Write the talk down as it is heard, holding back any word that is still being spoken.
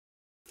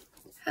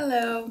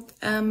Hello,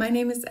 my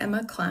name is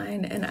Emma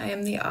Cline, and I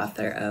am the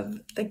author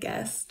of The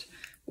Guest,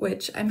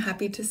 which I'm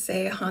happy to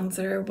say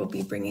Hanser will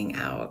be bringing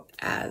out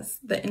as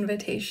The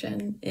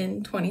Invitation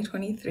in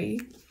 2023.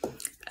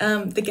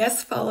 The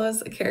Guest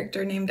follows a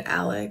character named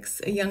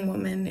Alex, a young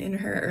woman in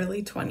her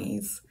early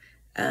 20s,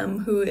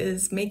 who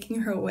is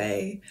making her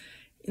way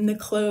in the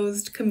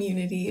closed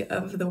community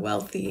of the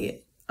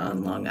wealthy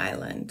on Long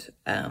Island.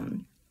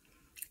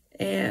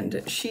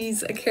 And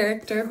she's a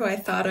character who I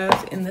thought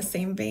of in the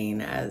same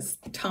vein as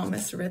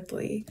Thomas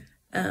Ripley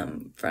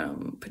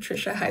from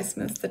Patricia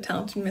Highsmith's The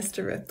Talented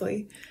Mr.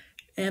 Ripley.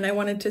 And I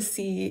wanted to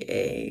see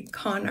a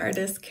con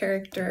artist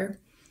character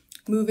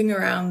moving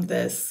around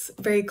this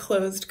very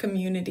closed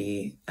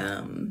community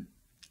and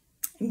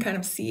kind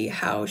of see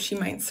how she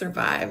might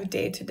survive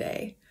day to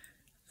day.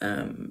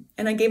 And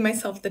I gave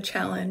myself the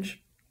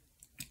challenge,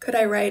 could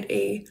I write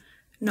a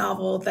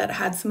novel that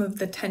had some of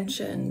the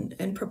tension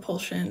and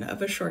propulsion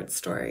of a short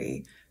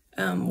story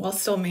while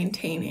still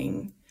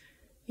maintaining,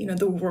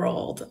 the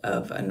world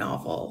of a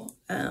novel.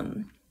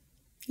 So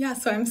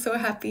I'm so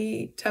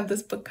happy to have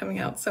this book coming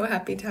out, so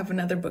happy to have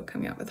another book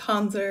coming out with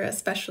Hanser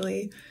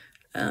especially,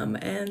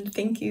 and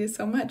thank you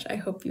so much. I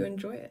hope you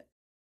enjoy it.